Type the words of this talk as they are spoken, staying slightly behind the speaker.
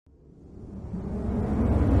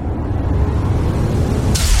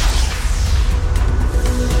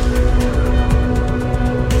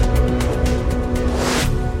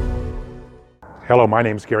Hello, my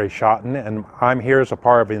name is Gary Schotten, and I'm here as a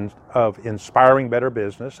part of Inspiring Better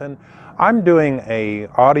Business, and I'm doing a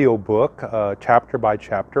audio book, chapter by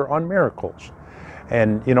chapter, on miracles.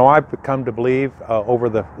 And you know, I've come to believe over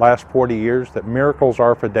the last 40 years that miracles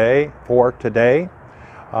are for today.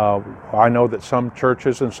 I know that some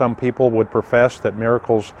churches and some people would profess that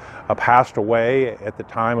miracles passed away at the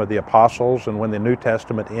time of the apostles and when the New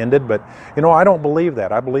Testament ended, but you know, I don't believe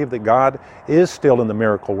that. I believe that God is still in the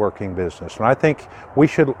miracle working business, and I think we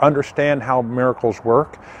should understand how miracles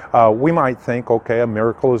work. We might think, okay, a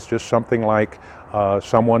miracle is just something like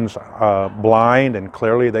someone's blind and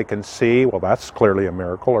clearly they can see, well, that's clearly a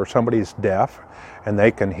miracle, or somebody's deaf and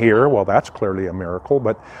they can hear, well, that's clearly a miracle.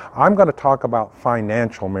 But I'm going to talk about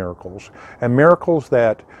financial miracles, and miracles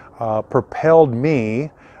that propelled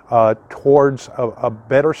me towards a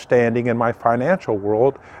better standing in my financial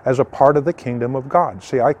world as a part of the kingdom of God.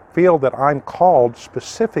 See, I feel that I'm called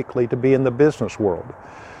specifically to be in the business world,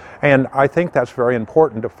 and I think that's very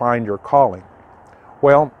important to find your calling.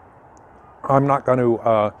 Well, I'm not going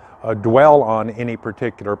to dwell on any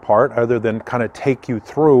particular part other than kind of take you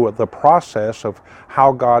through the process of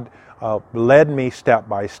how God led me step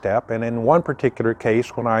by step. And in one particular case,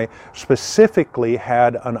 when I specifically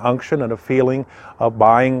had an unction and a feeling of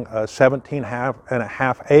buying 17 and a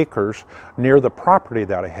half acres near the property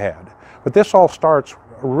that I had. But this all starts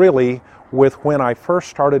really with when I first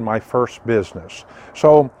started my first business.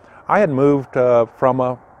 So I had moved from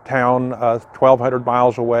a town 1,200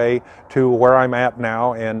 miles away to where I'm at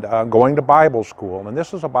now, and going to Bible school. And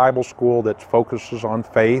this is a Bible school that focuses on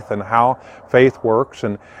faith and how faith works.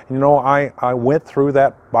 And you know, I went through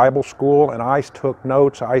that Bible school and I took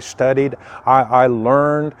notes, I studied, I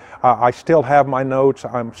learned, I still have my notes.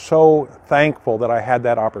 I'm so thankful that I had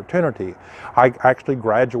that opportunity. I actually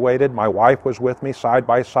graduated. My wife was with me side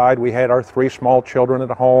by side. We had our 3 small children at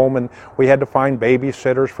home, and we had to find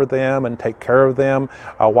babysitters for them and take care of them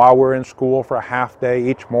while we're in school for a half day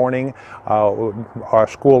each morning. Our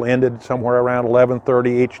school ended somewhere around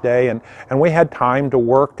 11:30 each day, and we had time to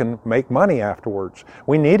work and make money afterwards.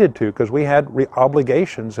 We needed to, because we had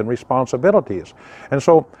obligations and responsibilities. And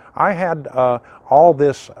so I had all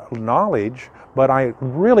this knowledge, but I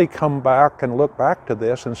really come back and look back to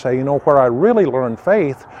this and say, you know, where I really learned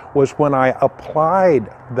faith was when I applied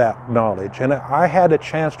that knowledge. And I had a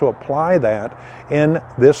chance to apply that in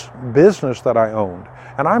this business that I owned.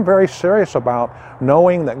 And I'm very serious about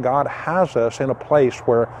knowing that God has us in a place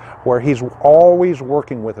where He's always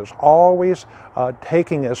working with us, always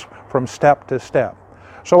taking us from step to step.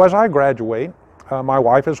 So as I graduate, my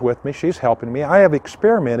wife is with me, she's helping me. I have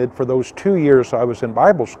experimented for those 2 years I was in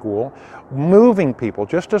Bible school, moving people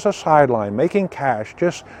just as a sideline, making cash,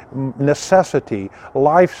 just necessity,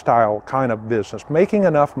 lifestyle kind of business, making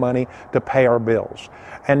enough money to pay our bills.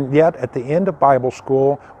 And yet at the end of Bible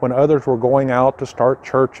school, when others were going out to start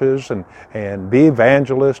churches and be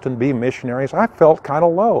evangelists and be missionaries, I felt kind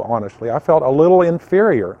of low, honestly. I felt a little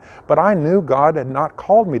inferior. But I knew God had not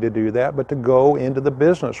called me to do that, but to go into the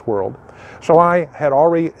business world. So I had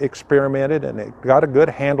already experimented and got a good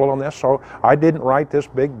handle on this, so I didn't write this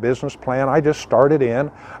big business plan. I just started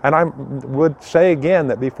in, and I would say again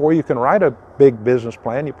that before you can write a big business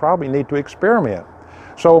plan, you probably need to experiment.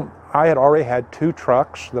 So I had already had 2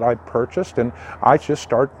 trucks that I purchased, and I just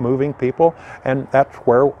started moving people, and that's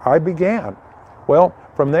where I began. Well,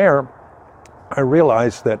 from there, I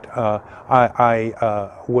realized that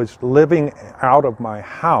I was living out of my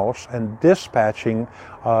house and dispatching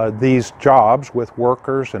these jobs with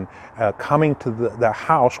workers and coming to the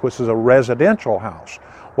house, which is a residential house.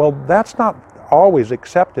 Well, that's not always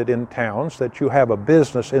accepted in towns, that you have a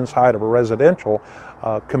business inside of a residential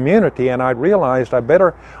community, and I realized I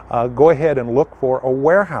better go ahead and look for a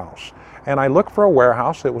warehouse. And I looked for a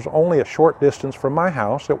warehouse that was only a short distance from my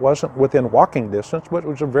house. It wasn't within walking distance, but it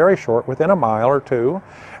was a very short, within a mile or 2.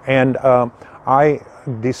 And I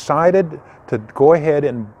decided to go ahead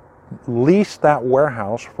and lease that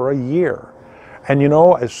warehouse for a year. And you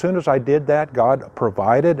know, as soon as I did that, God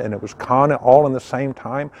provided, and it was kind of all in the same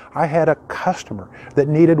time. I had a customer that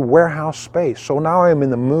needed warehouse space. So now I'm in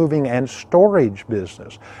the moving and storage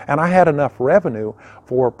business. And I had enough revenue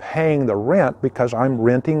for paying the rent because I'm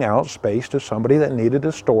renting out space to somebody that needed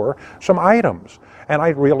to store some items. And I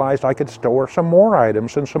realized I could store some more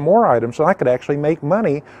items and some more items, and I could actually make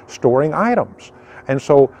money storing items. And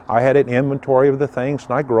so I had an inventory of the things,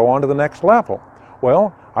 and I grow on to the next level.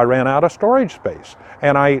 Well, I ran out of storage space,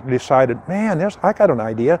 and I decided, man, I got an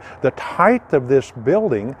idea. The height of this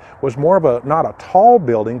building was more of not a tall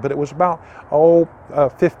building, but it was about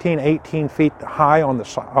 15, 18 feet high on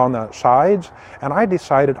the sides, and I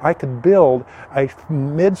decided I could build a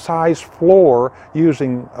mid-sized floor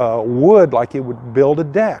using wood like you would build a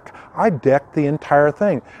deck. I decked the entire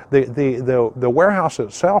thing. The warehouse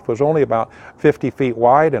itself was only about 50 feet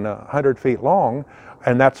wide and 100 feet long,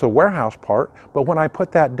 and that's the warehouse part. But when I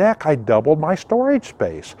put that deck, I doubled my storage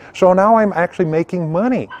space. So now I'm actually making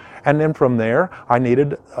money. And then from there, I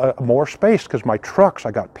needed more space because my trucks,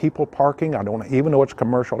 I got people parking. I don't even know it's a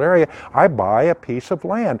commercial area. I buy a piece of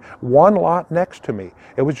land, one lot next to me.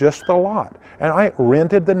 It was just the lot. And I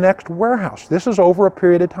rented the next warehouse. This is over a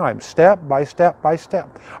period of time, step by step by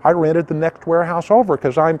step. I rented the next warehouse over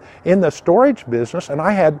because I'm in the storage business and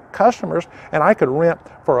I had customers and I could rent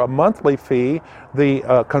for a monthly fee the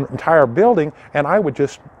entire building, and I would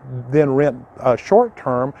just then rent short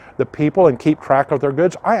term the people and keep track of their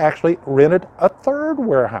goods. I actually rented a third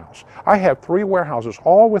warehouse. I have 3 warehouses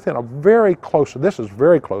all within a very close, this is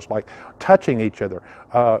very close, like touching each other,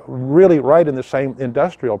 really right in the same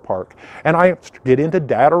industrial park. And I get into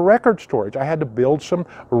data record storage. I had to build some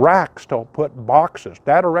racks to put boxes.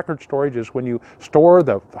 Data record storage is when you store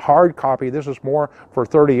the hard copy. This is more for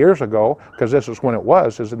 30 years ago, because this is when it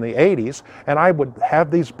was in the 80s, and I would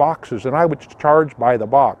have these boxes and I would charge by the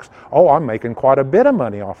box. Oh, I'm making quite a bit of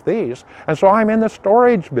money off these. And so I'm in the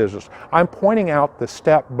storage business. I'm pointing out the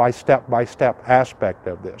step by step aspect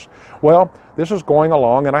of this. Well, this is going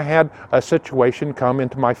along, and I had a situation come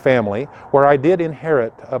into my family where I did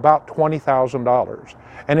inherit about $20,000.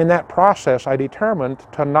 And in that process, I determined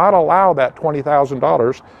to not allow that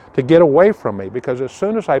 $20,000 to get away from me, because as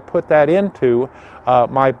soon as I put that into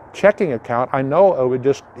my checking account, I know it would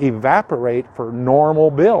just evaporate for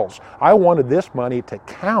normal bills. I wanted this money to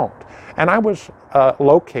count. And I was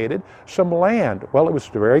located some land. Well, it was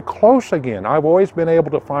very close again. I've always been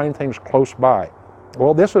able to find things close by.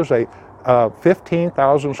 Well, this was a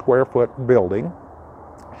 15,000 square foot building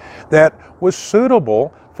that was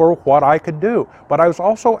suitable for what I could do. But I was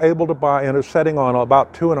also able to buy, and it was setting on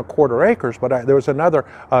about 2 1/4 acres, but there was another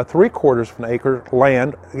 3/4 of an acre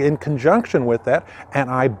land in conjunction with that, and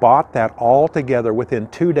I bought that all together within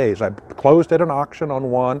 2 days. I closed at an auction on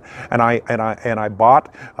one, and I bought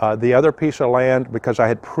the other piece of land because I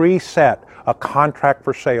had preset a contract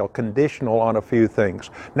for sale, conditional on a few things.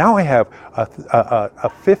 Now I have a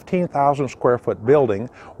 15,000 square foot building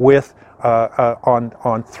with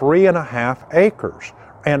on 3.5 acres.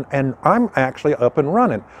 And I'm actually up and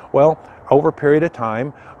running. Well, over a period of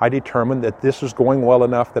time, I determined that this is going well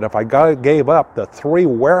enough that if I gave up the 3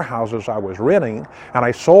 warehouses I was renting and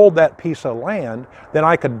I sold that piece of land, then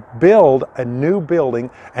I could build a new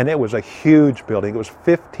building, and it was a huge building. It was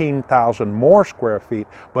 15,000 more square feet,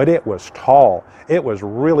 but it was tall. It was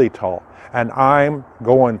really tall, and I'm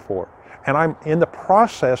going for it. And I'm in the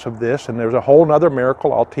process of this, and there's a whole other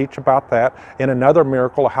miracle. I'll teach about that in another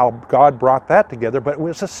miracle, how God brought that together, but it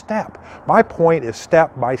was a step. My point is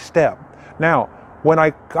step by step. Now, when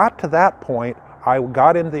I got to that point, I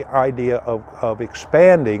got into the idea of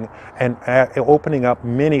expanding and opening up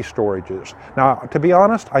mini storages. Now, to be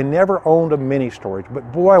honest, I never owned a mini storage,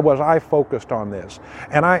 but boy, was I focused on this.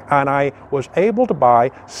 And I was able to buy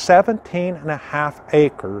 17.5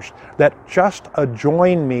 acres that just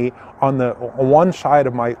adjoined me on the one side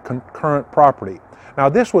of my current property. Now,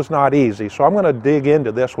 this was not easy, so I'm going to dig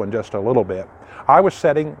into this one just a little bit. I was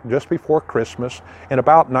setting just before Christmas in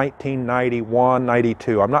about 1991,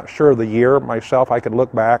 92. I'm not sure of the year myself. I could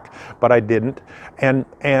look back, but I didn't. And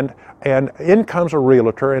in comes a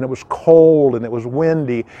realtor, and it was cold and it was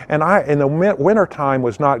windy. And the winter time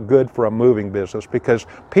was not good for a moving business because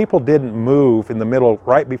people didn't move in the middle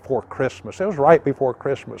right before Christmas. It was right before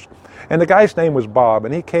Christmas. And the guy's name was Bob,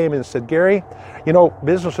 and he came and said, "Gary, you know,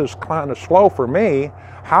 business is kind of slow for me.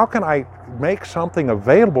 How can I make something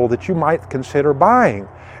available that you might consider buying?"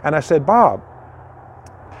 And I said, "Bob,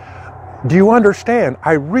 do you understand?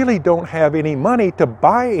 I really don't have any money to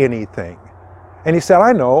buy anything." And he said,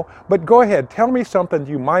 "I know, but go ahead, tell me something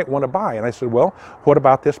you might want to buy." And I said, "Well, what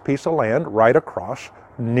about this piece of land right across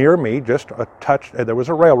near me, just a touch?" There was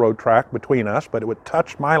a railroad track between us, but it would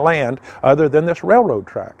touch my land other than this railroad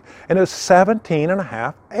track. And it was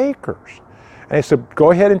 17.5 acres. And he said,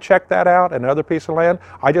 "Go ahead and check that out, another piece of land.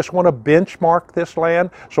 I just want to benchmark this land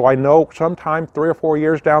so I know sometime 3 or 4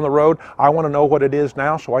 years down the road, I want to know what it is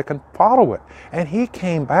now so I can follow it." And he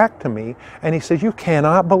came back to me and he said, "You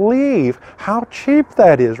cannot believe how cheap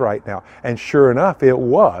that is right now." And sure enough, it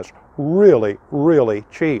was really, really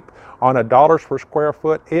cheap. On $1 per square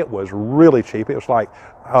foot, it was really cheap. It was like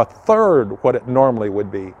a third what it normally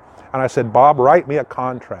would be. And I said, Bob, write me a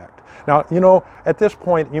contract. Now, you know, at this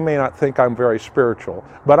point, you may not think I'm very spiritual,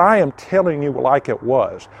 but I am telling you like it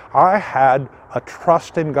was. I had a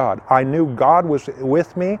trust in God. I knew God was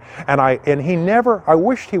with me, and I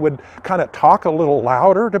wished he would kind of talk a little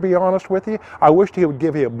louder, to be honest with you. I wished he would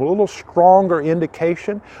give you a little stronger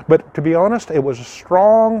indication, but to be honest, it was a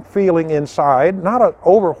strong feeling inside, not an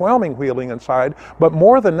overwhelming feeling inside, but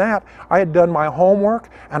more than that, I had done my homework,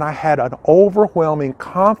 and I had an overwhelming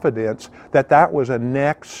confidence that that was a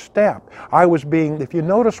next step. I was being, if you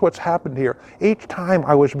notice what's happened here, each time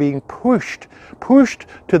I was being pushed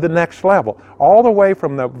to the next level. All the way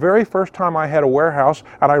from the very first time I had a warehouse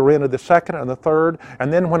and I rented the second and the third,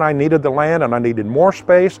 and then when I needed the land and I needed more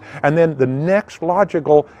space, and then the next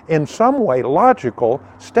logical, in some way logical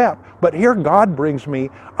step. But here God brings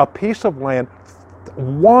me a piece of land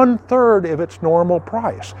 1/3 of its normal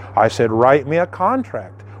price. I said, write me a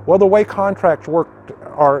contract. Well, the way contracts worked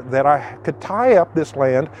are that I could tie up this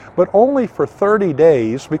land, but only for 30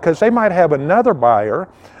 days because they might have another buyer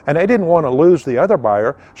and they didn't want to lose the other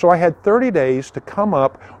buyer. So I had 30 days to come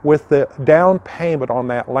up with the down payment on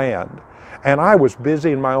that land. And I was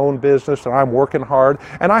busy in my own business and I'm working hard,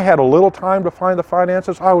 and I had a little time to find the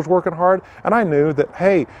finances. I was working hard, and I knew that,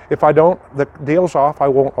 hey, if the deal's off, I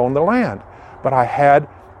won't own the land. But I had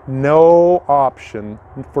no option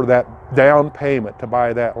for that down payment to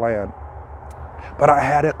buy that land. But I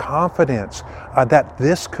had a confidence that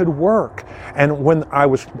this could work. And when I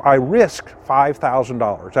risked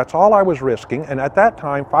 $5,000. That's all I was risking. And at that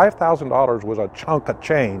time, $5,000 was a chunk of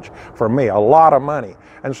change for me, a lot of money.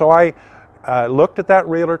 And so I looked at that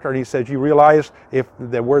realtor, and he said, you realize, if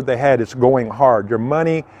the word they had is going hard, your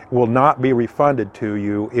money will not be refunded to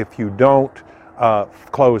you if you don't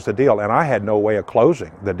close the deal. And I had no way of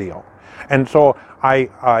closing the deal. And so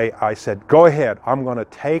I said, go ahead, I'm going to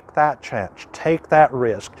take that chance, take that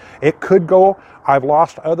risk. It could go, I've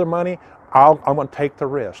lost other money, I'm going to take the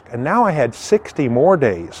risk. And now I had 60 more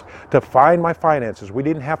days to find my finances. We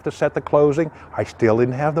didn't have to set the closing. I still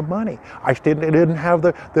didn't have the money. I still didn't have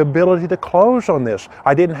the ability to close on this.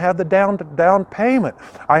 I didn't have the down payment.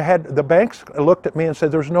 The banks looked at me and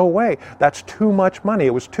said, there's no way. That's too much money.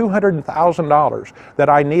 It was $200,000 that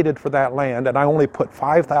I needed for that land, and I only put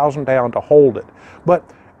 $5,000 down to hold it. But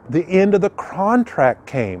the end of the contract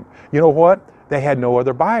came. You know what? They had no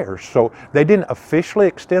other buyers. So they didn't officially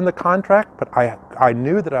extend the contract, but I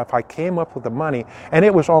knew that if I came up with the money, and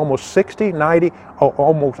it was almost 60, 90,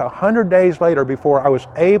 almost 100 days later before I was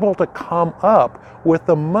able to come up with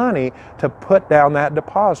the money to put down that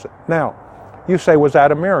deposit. Now, you say, was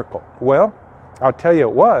that a miracle? Well, I'll tell you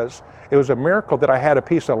it was. It was a miracle that I had a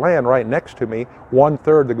piece of land right next to me,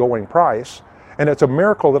 1/3 the going price. And it's a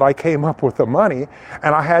miracle that I came up with the money,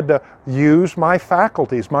 and I had to use my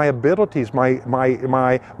faculties, my abilities,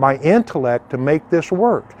 my intellect to make this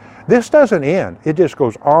work. This doesn't end. It just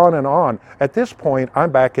goes on and on. At this point,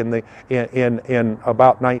 I'm back in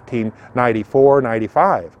about 1994,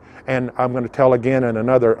 95. And I'm going to tell again in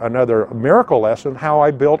another miracle lesson how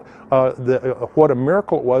I built what a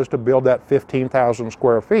miracle it was to build that 15,000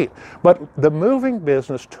 square feet. But the moving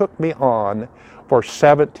business took me on for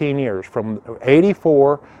 17 years, from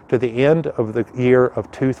 84 to the end of the year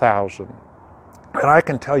of 2000. And I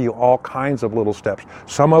can tell you all kinds of little steps.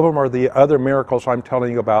 Some of them are the other miracles I'm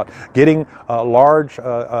telling you about. Getting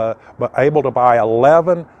able to buy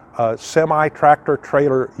 11 semi-tractor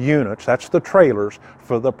trailer units, that's the trailers,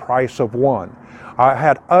 for the price of one. I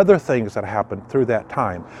had other things that happened through that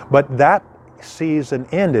time, but that season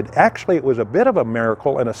ended. Actually, it was a bit of a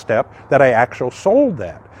miracle and a step that I actually sold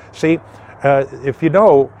that. See, if you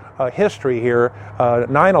know history here,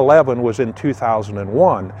 9/11 was in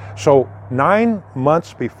 2001. So 9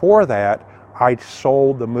 months before that, I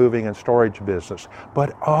sold the moving and storage business.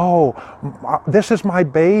 But this is my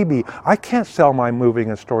baby. I can't sell my moving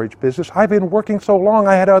and storage business. I've been working so long,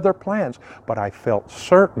 I had other plans. But I felt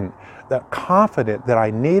certain, confident that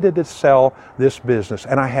I needed to sell this business.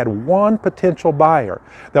 And I had one potential buyer,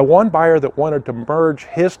 the one buyer that wanted to merge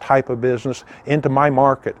his type of business into my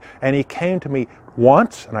market. And he came to me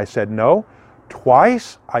once, and I said no.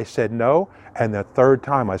 Twice, I said no. And the third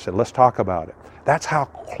time, I said, let's talk about it. That's how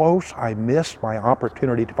close I missed my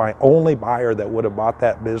opportunity to my only buyer that would have bought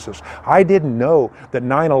that business. I didn't know that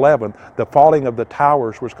 9/11, the falling of the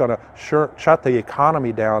towers, was going to shut the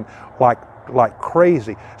economy down like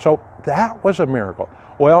crazy. So that was a miracle.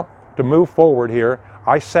 Well, to move forward here,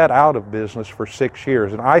 I sat out of business for 6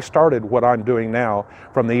 years, and I started what I'm doing now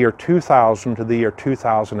from the year 2000 to the year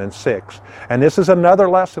 2006. And this is another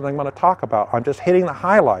lesson I'm going to talk about. I'm just hitting the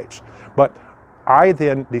highlights. But I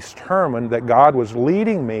then determined that God was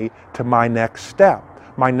leading me to my next step.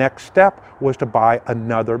 My next step was to buy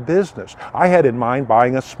another business. I had in mind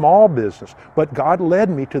buying a small business, but God led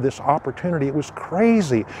me to this opportunity. It was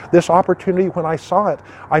crazy. This opportunity, when I saw it,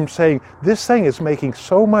 I'm saying, this thing is making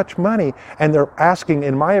so much money, and they're asking,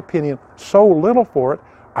 in my opinion, so little for it.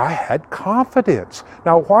 I had confidence.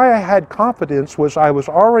 Now, why I had confidence was I was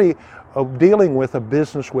already dealing with a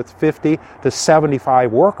business with 50 to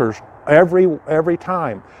 75 workers every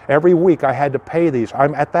time. Every week I had to pay these.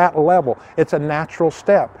 I'm at that level. It's a natural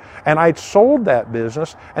step. And I'd sold that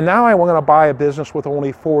business, and now I want to buy a business with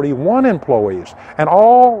only 41 employees. And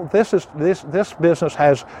all this business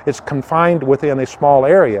it's confined within a small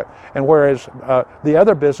area. And whereas the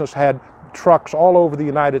other business had trucks all over the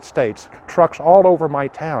United States, trucks all over my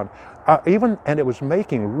town, and it was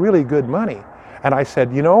making really good money. And I said,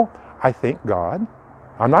 I think God,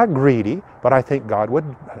 I'm not greedy, but I think God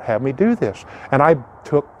would have me do this. And I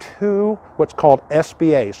took 2 what's called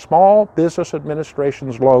SBA, Small Business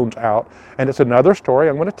Administration's loans out. And it's another story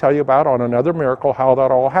I'm going to tell you about on another miracle, how that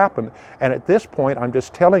all happened. And at this point, I'm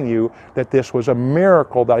just telling you that this was a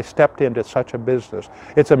miracle that I stepped into such a business.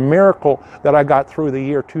 It's a miracle that I got through the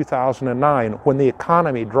year 2009 when the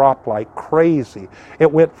economy dropped like crazy.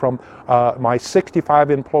 It went from my 65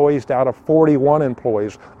 employees down to 41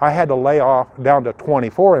 employees. I had to lay off down to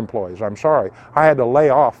 24 employees. I had to lay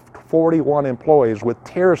off 41 employees with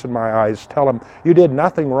tears in my eyes, tell them, you did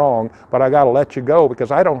nothing wrong, but I got to let you go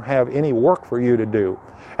because I don't have any work for you to do.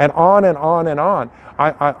 And on and on and on.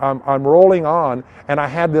 I'm rolling on, and I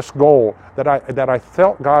had this goal that I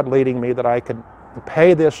felt God leading me, that I could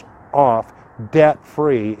pay this off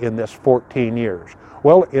debt-free in this 14 years.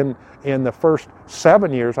 Well, in the first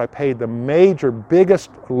 7 years, I paid the biggest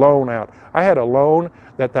loan out. I had a loan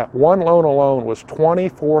that one loan alone was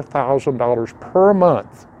 $24,000 per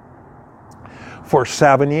month for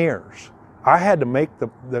 7 years. I had to make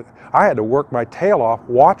I had to work my tail off,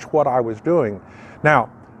 watch what I was doing.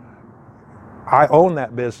 Now, I own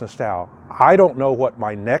that business now. I don't know what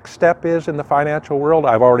my next step is in the financial world.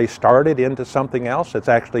 I've already started into something else. It's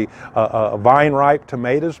actually a vine-ripe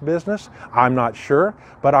tomatoes business. I'm not sure,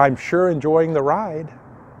 but I'm sure enjoying the ride.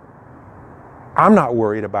 I'm not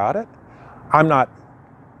worried about it. I'm not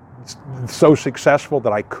so successful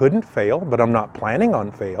that I couldn't fail, but I'm not planning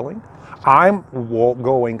on failing. I'm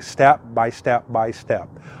going step by step by step.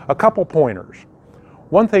 A couple pointers.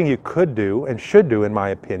 One thing you could do and should do, in my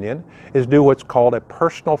opinion, is do what's called a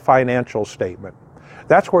personal financial statement.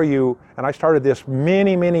 That's where and I started this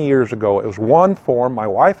many, many years ago. It was one form. My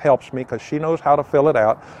wife helps me because she knows how to fill it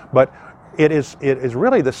out, but it is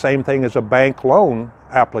really the same thing as a bank loan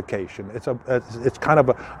application. It's kind of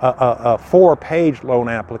a 4-page loan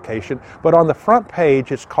application, but on the front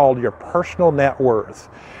page it's called your personal net worth.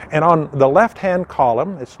 And on the left-hand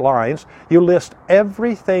column, it's lines, you list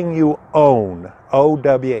everything you own,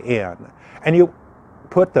 OWN, and you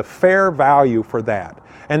put the fair value for that.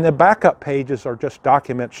 And the backup pages are just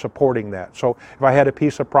documents supporting that. So if I had a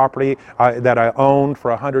piece of property that I owned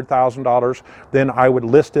for $100,000, then I would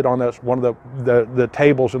list it on one of the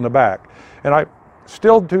tables in the back. And I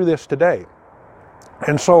still do this today.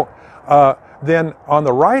 And so then on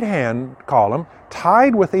the right-hand column,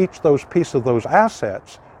 tied with each of those pieces of those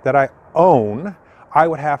assets that I own, I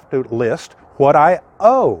would have to list what I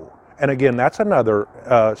owe. And again, that's another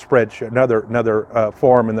spreadsheet, another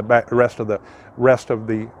form in the rest of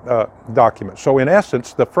the document. So in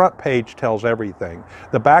essence, the front page tells everything.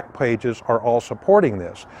 The back pages are all supporting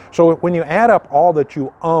this. So when you add up all that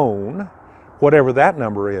you own, whatever that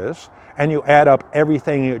number is, and you add up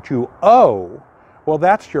everything that you owe, well,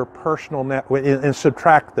 that's your personal net, and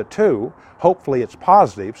subtract the two. Hopefully it's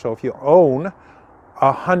positive. So if you own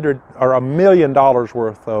 $100 million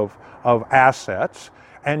worth of assets,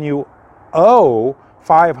 and you owe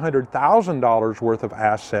 $500,000 worth of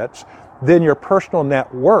assets, then your personal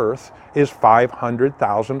net worth is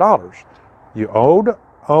 $500,000. You own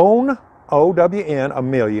OWN $1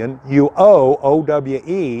 million, you owe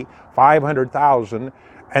OWE $500,000,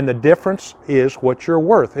 and the difference is what you're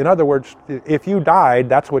worth. In other words, if you died,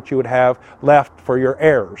 that's what you would have left for your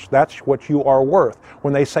heirs. That's what you are worth.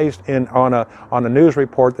 When they say on a news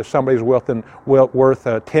report that somebody's worth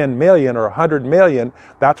 10 million or 100 million,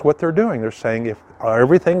 that's what they're doing. They're saying if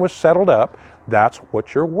everything was settled up, that's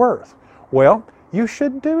what you're worth. Well, you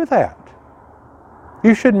should do that.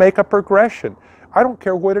 You should make a progression. I don't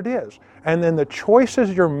care what it is. And then the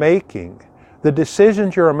choices you're making, The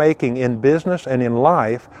decisions you're making in business and in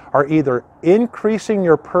life are either increasing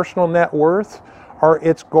your personal net worth or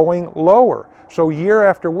it's going lower. So year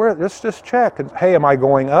after year, let's just check. And, hey, am I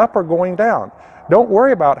going up or going down? Don't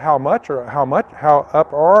worry about how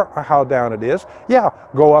up or how down it is. Yeah,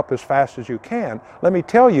 go up as fast as you can. Let me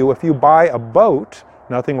tell you, if you buy a boat,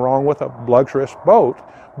 nothing wrong with a luxurious boat,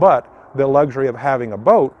 but the luxury of having a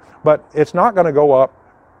boat, but it's not going to go up,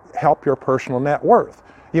 help your personal net worth.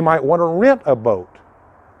 You might want to rent a boat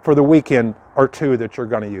for the weekend or two that you're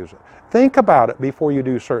going to use it. Think about it before you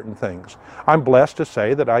do certain things. I'm blessed to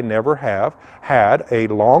say that I never have had a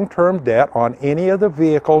long-term debt on any of the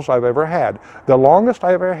vehicles I've ever had. The longest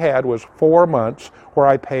I ever had was 4 months, where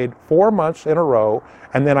I paid 4 months in a row,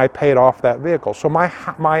 and then I paid off that vehicle. So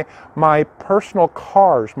my personal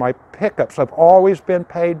cars, my pickups have always been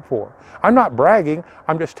paid for. I'm not bragging,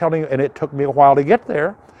 I'm just telling you, and it took me a while to get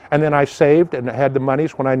there. And then I saved and had the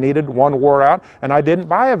monies when I needed. One wore out, and I didn't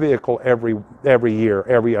buy a vehicle every year,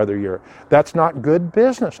 every other year. That's not good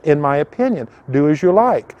business, in my opinion. Do as you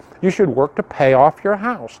like. You should work to pay off your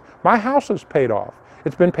house. My house is paid off.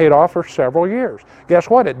 It's been paid off for several years. Guess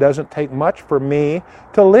what? It doesn't take much for me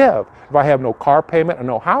to live. If I have no car payment and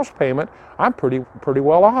no house payment, I'm pretty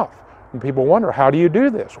well off. And people wonder, how do you do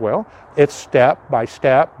this? Well, it's step by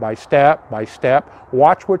step by step by step.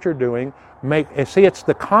 Watch what you're doing. See, it's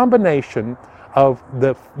the combination of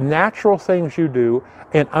the natural things you do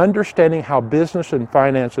and understanding how business and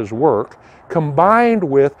finances work, combined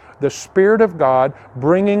with the Spirit of God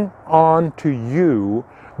bringing on to you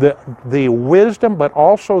the wisdom, but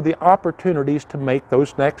also the opportunities to make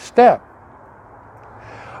those next steps.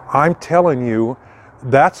 I'm telling you,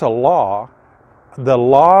 that's a law. The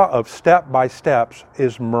law of step by steps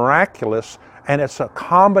is miraculous, and it's a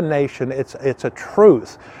combination, it's a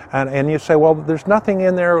truth. And you say, well, there's nothing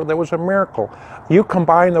in there that was a miracle. You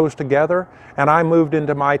combine those together, and I moved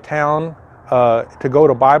into my town to go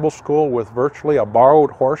to Bible school with virtually a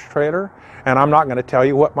borrowed horse trailer. And I'm not going to tell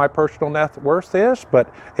you what my personal net worth is,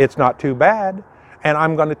 but it's not too bad. And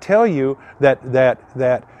I'm going to tell you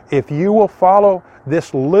that if you will follow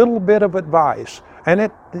this little bit of advice,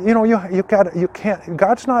 and you can't,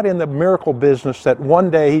 God's not in the miracle business that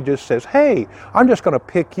one day He just says, hey, I'm just going to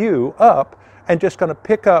pick you up and just going to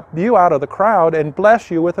pick up you out of the crowd and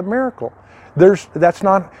bless you with a miracle. You're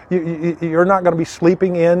not going to be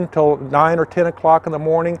sleeping in till 9 or 10 o'clock in the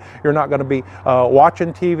morning. You're not going to be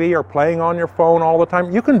watching TV or playing on your phone all the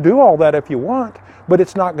time. You can do all that if you want, but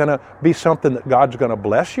it's not going to be something that God's going to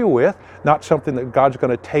bless you with, not something that God's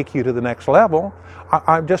going to take you to the next level.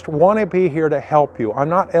 I just want to be here to help you. I'm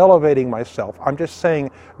not elevating myself. I'm just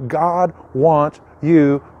saying God wants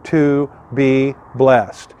you to be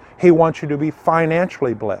blessed. He wants you to be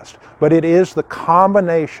financially blessed. But it is the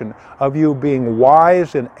combination of you being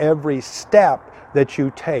wise in every step that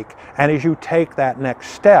you take. And as you take that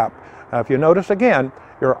next step, if you notice again,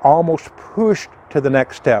 you're almost pushed to the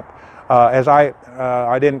next step. As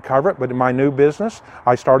I didn't cover it, but in my new business,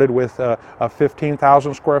 I started with a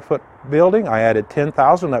 15,000 square foot building. I added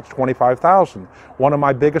 10,000, that's 25,000. One of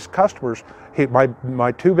my biggest customers,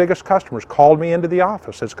 my two biggest customers called me into the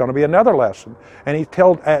office. It's going to be another lesson. And he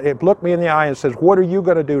looked me in the eye and says, what are you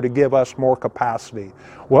going to do to give us more capacity?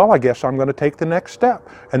 Well, I guess I'm going to take the next step.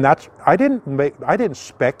 And I didn't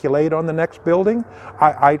speculate on the next building.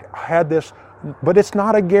 I had this. But it's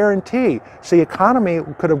not a guarantee. See, economy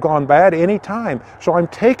could have gone bad any time. So I'm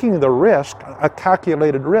taking the risk, a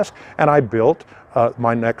calculated risk, and I built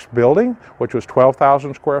my next building, which was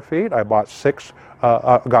 12,000 square feet. I bought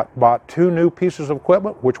bought 2 new pieces of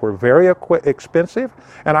equipment, which were very expensive,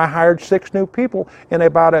 and I hired 6 new people in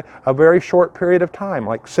about a very short period of time,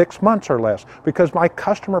 like 6 months or less, because my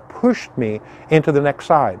customer pushed me into the next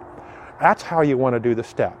side. That's how you want to do the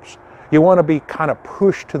steps. You want to be kind of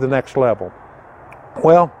pushed to the next level.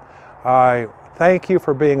 Well, I thank you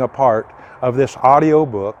for being a part of this audio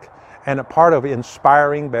book and a part of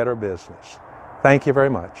Inspiring Better Business. Thank you very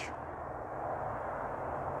much.